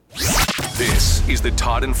This is the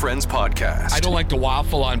Todd and Friends podcast. I don't like to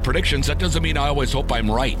waffle on predictions. That doesn't mean I always hope I'm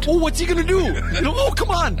right. Oh, what's he going to do? Oh, come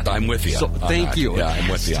on. I'm with you. So, thank you. Yeah, I'm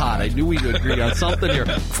with you. Todd, I knew we'd agree on something here.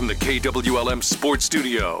 From the KWLM Sports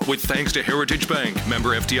Studio, with thanks to Heritage Bank,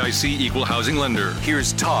 member FDIC equal housing lender,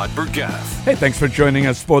 here's Todd Burgaff. Hey, thanks for joining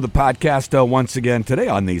us for the podcast once again today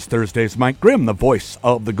on these Thursdays. Mike Grimm, the voice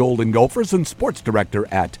of the Golden Gophers and sports director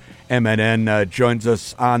at MNN, joins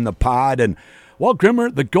us on the pod. And well, Grimmer,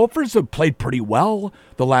 the Gophers have played pretty well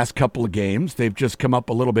the last couple of games. They've just come up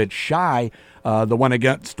a little bit shy. The one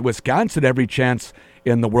against Wisconsin, every chance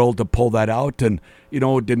in the world to pull that out. And,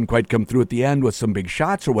 it didn't quite come through at the end with some big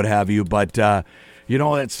shots or what have you. But,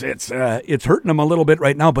 it's hurting them a little bit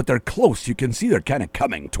right now, but they're close. You can see they're kind of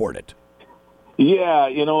coming toward it. Yeah,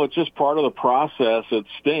 it's just part of the process. It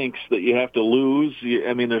stinks that you have to lose.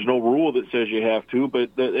 There's no rule that says you have to, but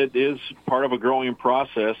it is part of a growing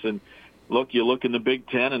process. And look, you look in the Big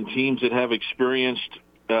Ten, and teams that have experienced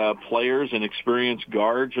players and experienced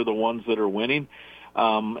guards are the ones that are winning.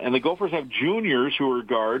 And the Gophers have juniors who are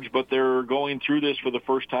guards, but they're going through this for the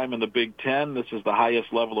first time in the Big Ten. This is the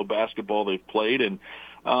highest level of basketball they've played, and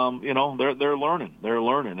they're learning. They're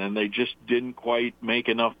learning, and they just didn't quite make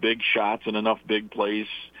enough big shots and enough big plays.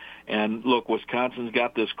 And look, Wisconsin's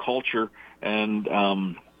got this culture, and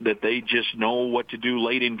that they just know what to do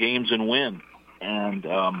late in games and win. And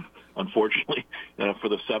unfortunately, for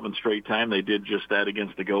the seventh straight time, they did just that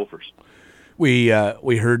against the Gophers. We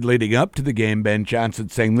heard leading up to the game Ben Johnson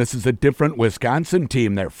saying this is a different Wisconsin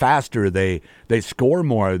team. They're faster. They score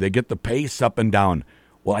more. They get the pace up and down.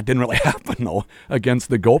 Well, that didn't really happen, though, against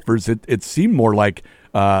the Gophers. It seemed more like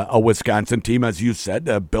a Wisconsin team, as you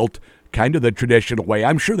said, built kind of the traditional way.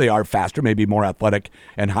 I'm sure they are faster, maybe more athletic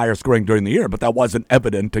and higher scoring during the year, but that wasn't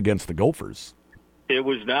evident against the Gophers. It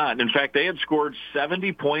was not. In fact, they had scored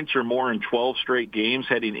 70 points or more in 12 straight games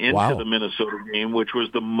heading into the Minnesota game, which was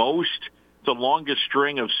the longest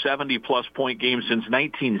string of 70-plus point games since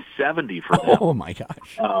 1970 for them. Oh, my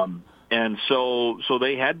gosh. And so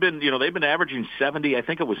they had been, they've been averaging 70, I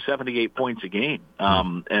think it was 78 points a game.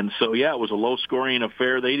 And so, yeah, it was a low-scoring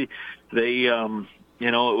affair. It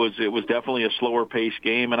was definitely a slower-paced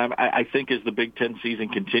game. And I think as the Big Ten season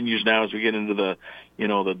continues now, as we get into the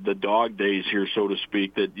dog days here, so to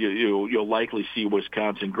speak, that you'll likely see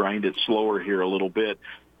Wisconsin grind it slower here a little bit.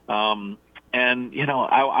 And,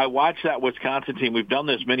 I watch that Wisconsin team. We've done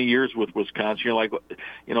this many years with Wisconsin. You're like,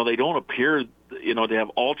 they don't appear, to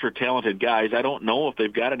have ultra-talented guys. I don't know if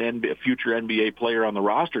they've got a future NBA player on the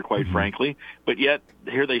roster, quite frankly. But yet,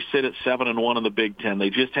 here they sit at 7-1 in the Big Ten. They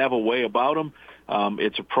just have a way about them.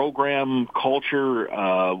 It's a program culture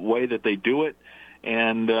way that they do it.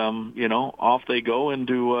 And, off they go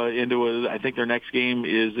into I think their next game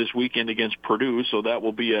is this weekend against Purdue, so that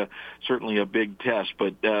will be certainly a big test.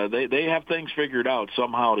 But they have things figured out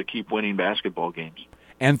somehow to keep winning basketball games.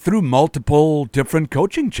 And through multiple different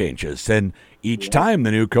coaching changes, and each time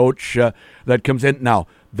the new coach that comes in. Now,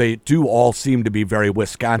 they do all seem to be very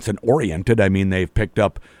Wisconsin-oriented. I mean, they've picked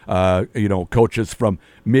up, coaches from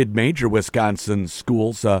mid-major Wisconsin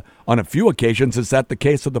schools on a few occasions. Is that the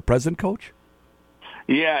case of the present coach?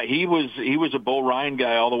 Yeah, he was a Bo Ryan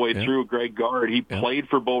guy all the way through. Greg Gard. He played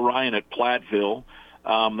for Bo Ryan at Platteville,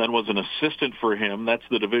 then was an assistant for him. That's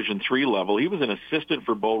the Division III level. He was an assistant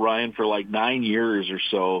for Bo Ryan for like 9 years or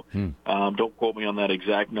so. Don't quote me on that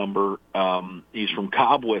exact number. He's from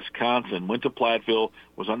Cobb, Wisconsin. Went to Platteville.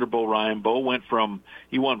 Was under Bo Ryan.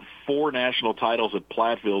 He won 4 national titles at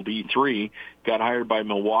Platteville D3. Got hired by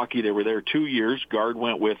Milwaukee. They were there 2 years. Gard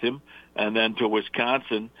went with him, and then to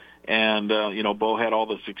Wisconsin. And, Bo had all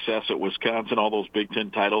the success at Wisconsin, all those Big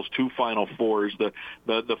Ten titles, 2 Final Fours,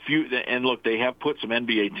 and look, they have put some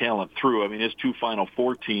NBA talent through. I mean, his 2 Final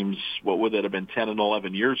Four teams, what would that have been 10 and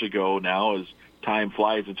 11 years ago now? As time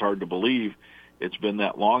flies, it's hard to believe it's been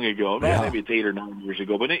that long ago. Yeah. Maybe it's 8 or 9 years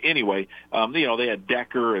ago. But anyway, they had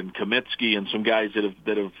Decker and Kamitsky and some guys that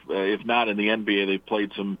have, if not in the NBA, they've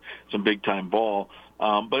played some big time ball.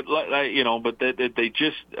 But they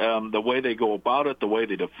just the way they go about it, the way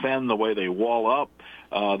they defend, the way they wall up,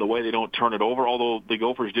 the way they don't turn it over. Although the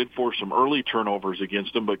Gophers did force some early turnovers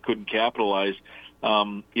against them, but couldn't capitalize.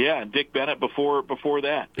 And Dick Bennett before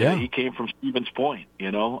that, he came from Stevens Point,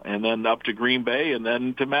 and then up to Green Bay and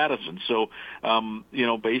then to Madison. So,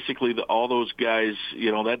 basically all those guys,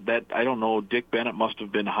 that I don't know. Dick Bennett must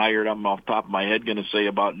have been hired. I'm off the top of my head going to say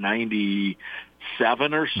about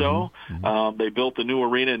 97 or so. They built the new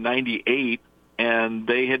arena in 98, and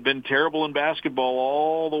they had been terrible in basketball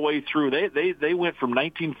all the way through. They went from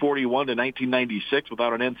 1941 to 1996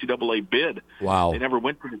 without an NCAA bid. Wow. They never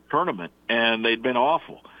went to the tournament, and they'd been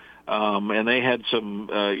awful. and they had some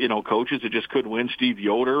coaches that just couldn't win. Steve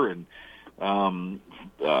Yoder and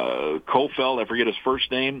Kofeld, I forget his first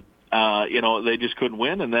name. They just couldn't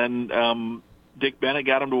win, and then Dick Bennett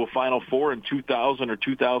got him to a Final Four in 2000 or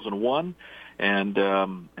 2001, and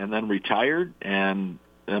then retired, and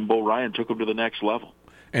then Bo Ryan took him to the next level.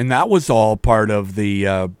 And that was all part of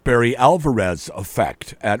the Barry Alvarez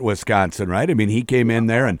effect at Wisconsin, right? I mean, he came in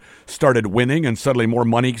there and started winning, and suddenly more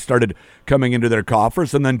money started coming into their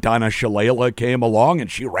coffers. And then Donna Shalala came along, and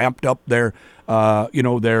she ramped up their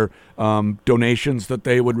donations that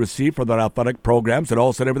they would receive for their athletic programs, and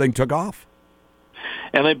all of a sudden everything took off.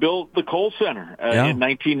 And they built the Kohl Center in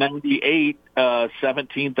 1998,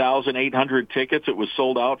 17,800 tickets. It was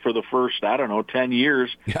sold out for the first, 10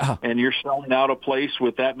 years. Yeah. And you're selling out a place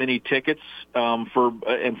with that many tickets for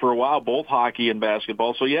a while, both hockey and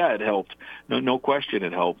basketball. So, yeah, it helped. No question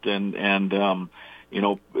it helped. And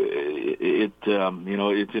it's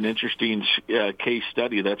an interesting case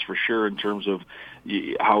study, that's for sure, in terms of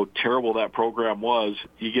how terrible that program was.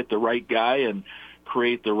 You get the right guy and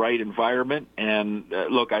create the right environment. And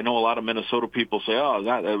look, I know a lot of Minnesota people say,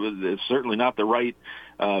 it's certainly not the right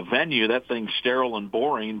venue. That thing's sterile and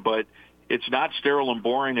boring, but it's not sterile and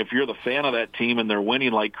boring if you're the fan of that team and they're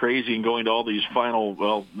winning like crazy and going to all these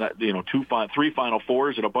three Final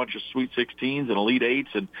Fours and a bunch of Sweet 16s and Elite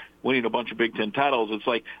Eights and winning a bunch of Big Ten titles. It's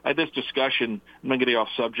like I had this discussion. I'm going to get off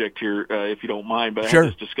subject here, if you don't mind, but Sure. I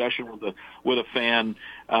had this discussion with a fan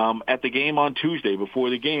at the game on Tuesday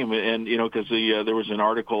before the game, and because there was an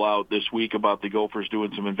article out this week about the Gophers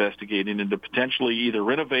doing some investigating into potentially either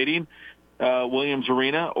renovating Williams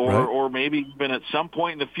Arena or maybe even at some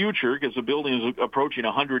point in the future, because the building is approaching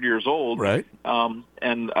 100 years old. Right.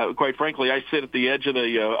 And quite frankly, I sit at the edge of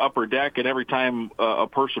the upper deck, and every time a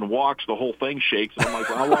person walks, the whole thing shakes. And I'm like,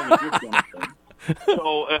 well, how long is this going to take?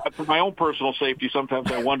 So for my own personal safety,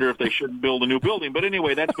 sometimes I wonder if they shouldn't build a new building. But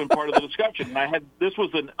anyway, that's been part of the discussion. And this was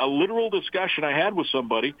a literal discussion I had with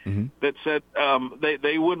somebody that said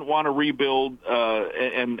they wouldn't want to rebuild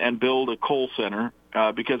and build a Kohl Center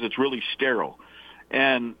because it's really sterile.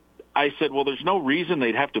 And I said, well, there's no reason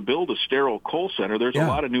they'd have to build a sterile Kohl Center. There's a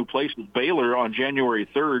lot of new places. Baylor on January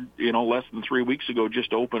 3rd, less than 3 weeks ago,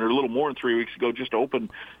 just opened, or a little more than 3 weeks ago, just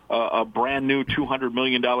opened a brand new $200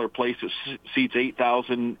 million place that seats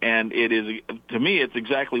 8,000. And it is, to me, it's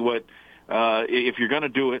exactly what, if you're going to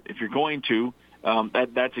do it, if you're going to,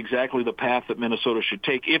 that's exactly the path that Minnesota should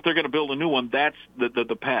take. If they're going to build a new one, that's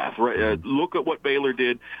the path. Right? Look at what Baylor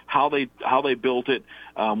did, how they built it,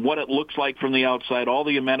 what it looks like from the outside, all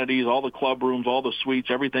the amenities, all the club rooms, all the suites,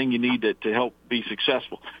 everything you need to help be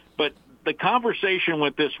successful. But the conversation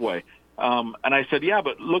went this way, and I said, yeah,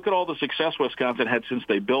 but look at all the success Wisconsin had since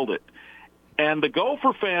they built it. And the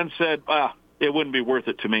Gopher fans said, it wouldn't be worth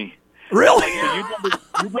it to me. Really? So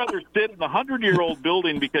you'd rather sit in a 100-year-old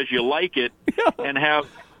building because you like it and have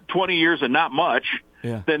 20 years and not much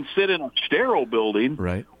than sit in a sterile building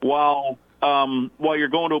while you're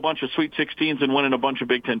going to a bunch of Sweet 16s and winning a bunch of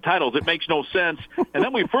Big Ten titles. It makes no sense. And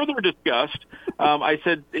then we further discussed, I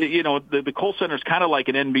said, the Kohl Center is kind of like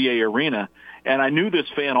an NBA arena. And I knew this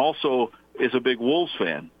fan also is a big Wolves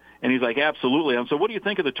fan. And he's like, absolutely. And so what do you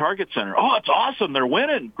think of the Target Center? Oh, it's awesome. They're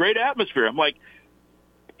winning. Great atmosphere. I'm like,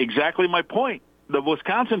 exactly my point. The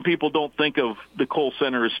Wisconsin people don't think of the Kohl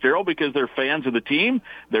Center as sterile because they're fans of the team.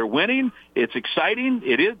 They're winning. It's exciting.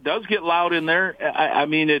 It does get loud in there. I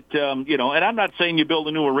mean, and I'm not saying you build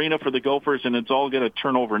a new arena for the Gophers and it's all going to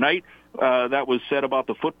turn overnight. That was said about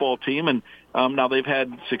the football team, and now they've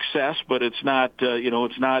had success, but it's not,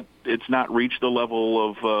 it's not reached the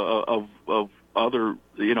level of other,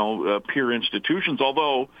 peer institutions,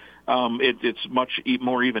 although it's much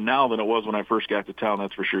more even now than it was when I first got to town,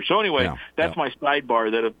 that's for sure. So anyway, that's my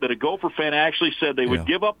sidebar, that a Gopher fan actually said they would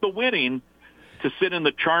give up the winning to sit in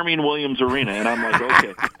the charming Williams Arena, and I'm like,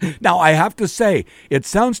 okay. Now, I have to say, it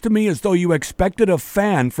sounds to me as though you expected a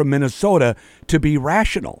fan from Minnesota to be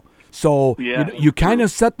rational. So you kind of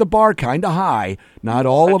set the bar kind of high. Not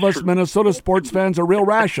all of us Minnesota sports fans are real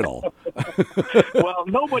rational. Well,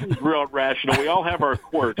 nobody's real rational. We all have our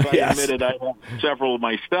quirks. I admitted I have several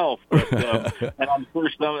myself. But, and I'm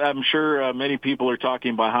sure many people are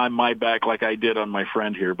talking behind my back like I did on my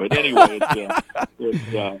friend here. But anyway,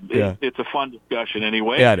 it's a fun discussion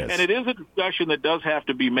anyway. Yeah, it is. And it is a discussion that does have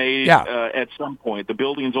to be made at some point. The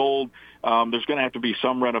building's old. There's going to have to be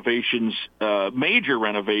some renovations, major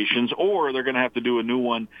renovations, or they're going to have to do a new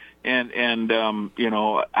one. And I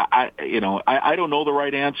don't know the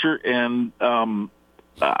right answer. And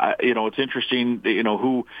It's interesting,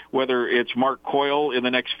 whether it's Mark Coyle in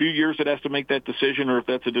the next few years that has to make that decision, or if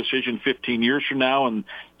that's a decision 15 years from now and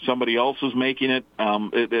somebody else is making it.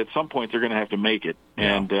 At some point, they're going to have to make it.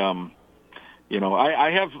 Yeah. And,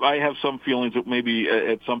 I have some feelings that maybe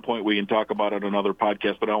at some point we can talk about it on another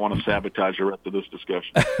podcast, but I don't want to sabotage the rest of this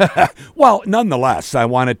discussion. Well, nonetheless, I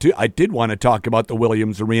did want to talk about the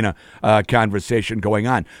Williams Arena conversation going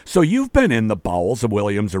on. So you've been in the bowels of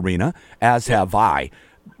Williams Arena, as have I.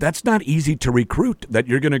 That's not easy to recruit, that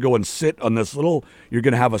you're going to go and sit on this you're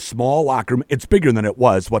going to have a small locker room. It's bigger than it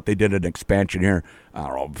was, what they did an expansion here, I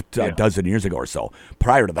don't know, a dozen years ago or so.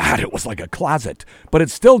 Prior to that, it was like a closet. But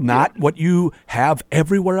it's still not what you have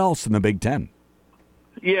everywhere else in the Big Ten.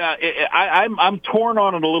 Yeah, I'm torn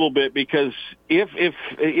on it a little bit, because if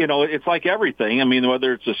it's like everything. I mean,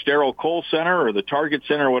 whether it's the Sterile Cole Center or the Target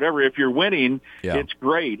Center or whatever, if you're winning, it's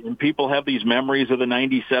great. And people have these memories of the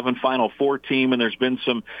 97 Final Four team, and there's been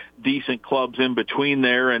some decent clubs in between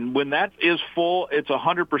there. And when that is full, it's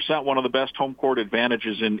 100% one of the best home court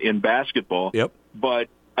advantages in basketball. Yep. But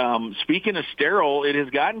speaking of sterile, it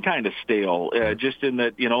has gotten kind of stale, just in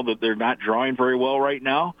that, that they're not drawing very well right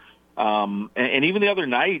now. And even the other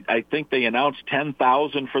night, I think they announced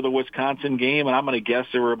 10,000 for the Wisconsin game, and I'm going to guess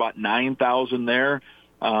there were about 9,000 there,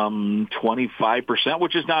 25%,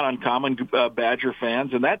 which is not uncommon, Badger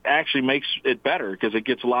fans, and that actually makes it better because it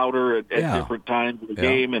gets louder at different times of the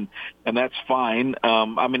game, and that's fine.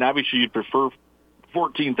 Obviously you'd prefer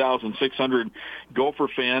 14,600 Gopher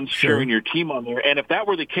fans cheering your team on there, and if that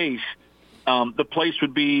were the case, the place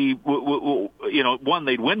would be, one,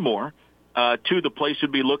 they'd win more. Two, the place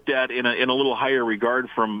would be looked at in a little higher regard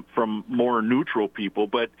from more neutral people.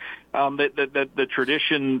 But the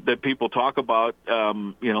tradition that people talk about,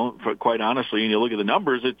 quite honestly, and you look at the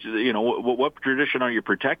numbers, it's what tradition are you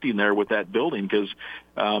protecting there with that building? Because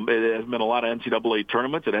it hasn't been a lot of NCAA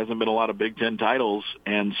tournaments, it hasn't been a lot of Big Ten titles,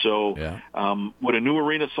 and so would a new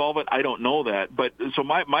arena solve it? I don't know that. But so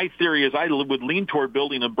my theory is I would lean toward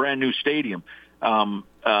building a brand new stadium. There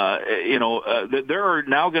are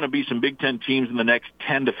now going to be some Big Ten teams in the next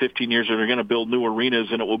 10 to 15 years that are going to build new arenas,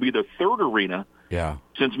 and it will be the third arena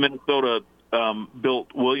since Minnesota built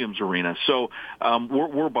Williams Arena. So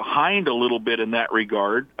we're behind a little bit in that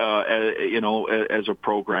regard, as a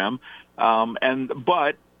program.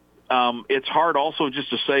 But it's hard also just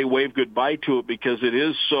to say wave goodbye to it, because it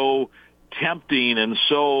is so tempting, and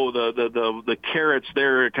so the carrots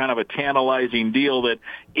there are kind of a tantalizing deal that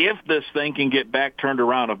if this thing can get back turned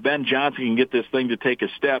around, if Ben Johnson can get this thing to take a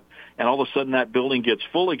step, and all of a sudden that building gets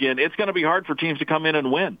full again, it's going to be hard for teams to come in and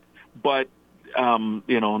win. But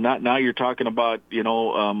not now you're talking about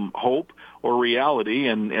hope or reality,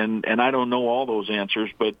 and I don't know all those answers,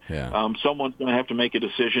 but someone's going to have to make a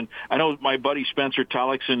decision. I know my buddy Spencer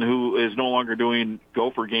Tollickson, who is no longer doing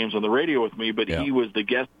Gopher games on the radio with me, but he was the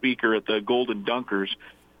guest speaker at the Golden Dunkers,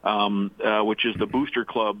 which is the booster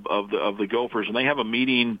club of the Gophers, and they have a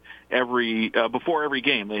meeting before every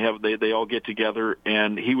game. They all get together,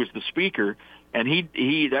 and he was the speaker. And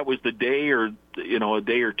he that was the day or a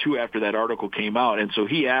day or two after that article came out, and so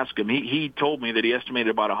he asked him. He told me that he estimated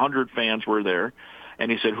about 100 fans were there, and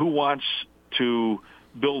he said, "Who wants to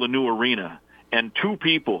build a new arena?" And two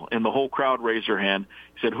people in the whole crowd raised their hand.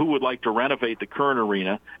 He said, "Who would like to renovate the current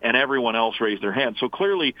arena?" And everyone else raised their hand. So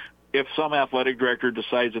clearly, if some athletic director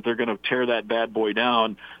decides that they're going to tear that bad boy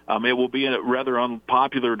down, it will be a rather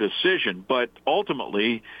unpopular decision. But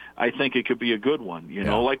ultimately, I think it could be a good one.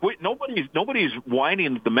 Nobody's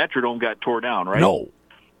whining that the Metrodome got tore down, right? No,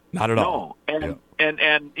 not at all. No,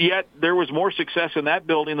 and yet there was more success in that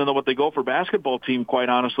building than what the Gopher basketball team, quite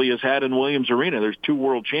honestly, has had in Williams Arena. There's 2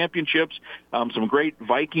 world championships, some great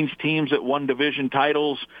Vikings teams that won division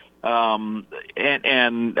titles. And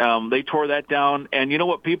they tore that down. And you know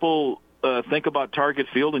what people think about Target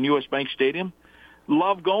Field and U.S. Bank Stadium?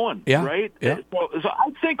 Love going, right? Yeah. So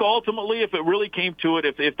I think ultimately, if it really came to it,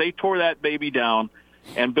 if they tore that baby down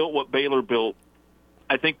and built what Baylor built,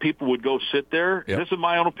 I think people would go sit there. Yep. This is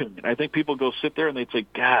my own opinion. I think people go sit there and they'd say,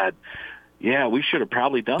 God, yeah, we should have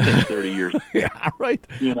probably done this 30 years ago. Yeah, right.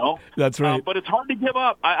 That's right. But it's hard to give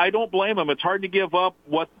up. I don't blame them. It's hard to give up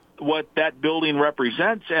what that building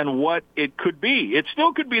represents and what it could be. It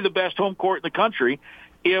still could be the best home court in the country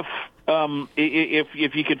if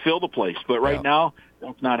you could fill the place. But right now,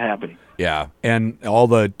 that's not happening. Yeah, and all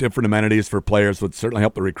the different amenities for players would certainly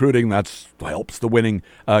help the recruiting. That helps the winning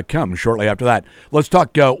come shortly after that. Let's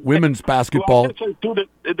talk women's basketball. Well,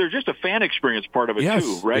 there's just a fan experience part of it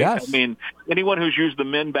too, right? Yes. I mean, anyone who's used the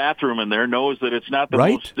men bathroom in there knows that it's not the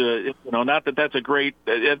most, not that that's a great,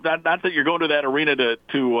 not that you're going to that arena to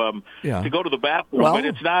go to the bathroom, but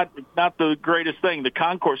it's not the greatest thing. The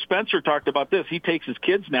concourse. Spencer talked about this. He takes his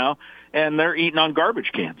kids now, and they're eating on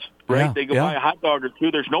garbage cans. Right, they go buy a hot dog or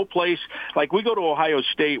two. There's no place like we go to Ohio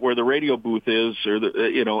State where the radio booth is, or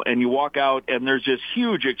and you walk out and there's this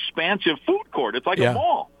huge, expansive food court. It's like a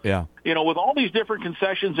mall. Yeah, with all these different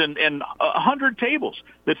concessions and 100 tables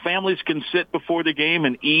that families can sit before the game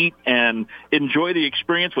and eat and enjoy the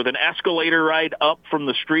experience with an escalator ride up from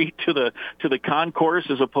the street to the concourse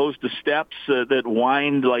as opposed to steps that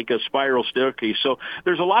wind like a spiral staircase. So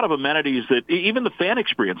there's a lot of amenities that even the fan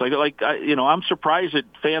experience. I'm surprised that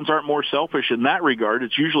fans aren't more selfish in that regard.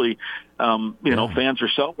 It's usually, fans are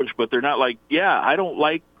selfish, but they're not like, I don't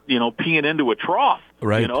like, peeing into a trough.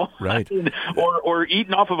 Right, right. or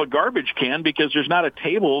eating off of a garbage can because there's not a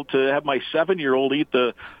table to have my 7-year-old eat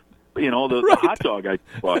the hot dog I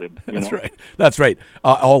bought him. That's right.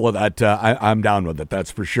 All of that, I'm down with it. That's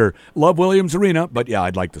for sure. Love Williams Arena, but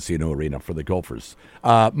I'd like to see a new arena for the Gophers.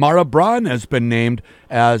 Mara Braun has been named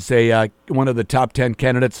as one of the top 10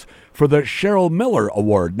 candidates for the Cheryl Miller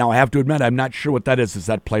Award. Now, I have to admit, I'm not sure what that is. Is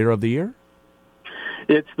that Player of the Year?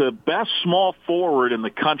 It's the best small forward in the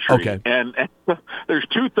country. Okay. And there's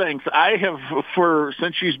two things. I have,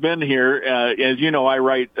 since she's been here, as you know, I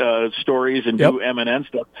write stories and do M&N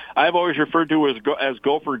stuff. I've always referred to her as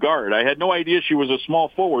Gopher Guard. I had no idea she was a small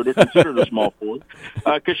forward or considered a small forward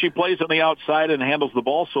because she plays on the outside and handles the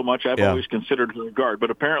ball so much. I've always considered her a guard.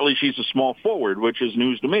 But apparently she's a small forward, which is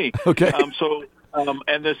news to me. Okay. So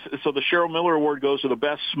the Cheryl Miller Award goes to the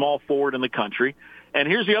best small forward in the country. And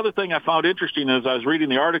here's the other thing I found interesting as I was reading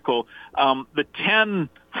the article, the 10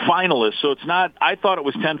 finalists. So it's not, I thought it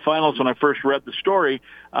was 10 finalists when I first read the story.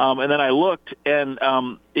 And then I looked and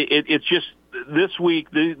it's just this week,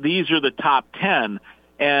 these are the top 10.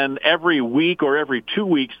 And every week or every 2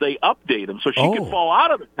 weeks, they update them. So she could fall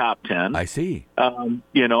out of the top 10. I see.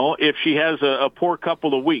 If she has a poor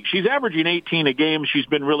couple of weeks. She's averaging 18 a game. She's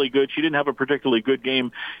been really good. She didn't have a particularly good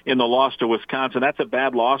game in the loss to Wisconsin. That's a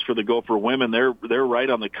bad loss for the Gopher women. They're right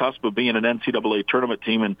on the cusp of being an NCAA tournament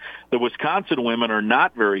team. And the Wisconsin women are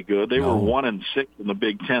not very good. They were 1-6 in the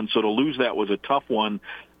Big Ten. So to lose that was a tough one.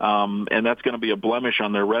 And that's going to be a blemish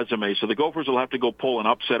on their resume. So the Gophers will have to go pull an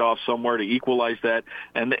upset off somewhere to equalize that.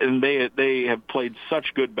 And they have played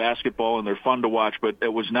such good basketball, and they're fun to watch, but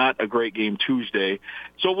it was not a great game Tuesday.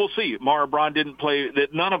 So we'll see. Mara Braun didn't play.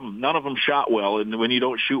 None of them shot well, and when you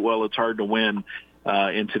don't shoot well, it's hard to win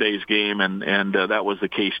in today's game, and that was the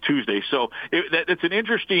case Tuesday. So it's an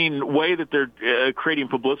interesting way that they're creating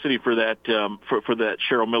publicity for that for that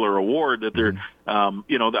Cheryl Miller Award. That they're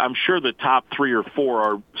I'm sure the top 3 or 4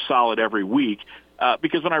 are solid every week.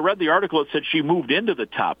 Because when I read the article, it said she moved into the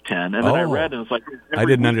top 10, and then I read, and it's like I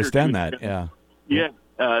didn't understand that. Yeah.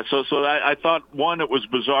 So I thought, one, it was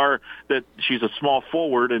bizarre that she's a small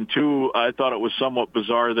forward, and two, I thought it was somewhat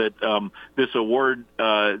bizarre that this award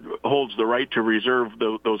holds the right to reserve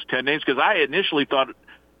those 10 names. Because I initially thought,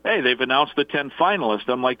 hey, they've announced the 10 finalists.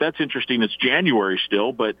 I'm like, that's interesting. It's January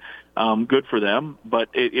still, but good for them. But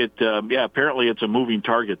apparently it's a moving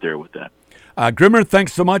target there with that. Grimmer,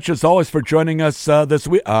 thanks so much, as always, for joining us this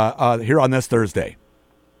week here on this Thursday.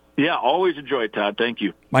 Yeah, always enjoy it, Todd. Thank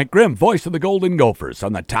you. Mike Grimm, voice of the Golden Gophers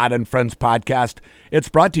on the Todd and Friends podcast. It's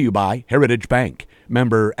brought to you by Heritage Bank,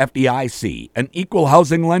 member FDIC, an equal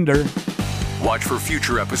housing lender. Watch for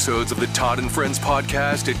future episodes of the Todd and Friends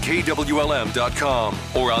podcast at KWLM.com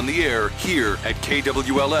or on the air here at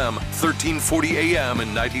KWLM 1340 AM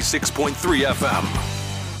and 96.3 FM.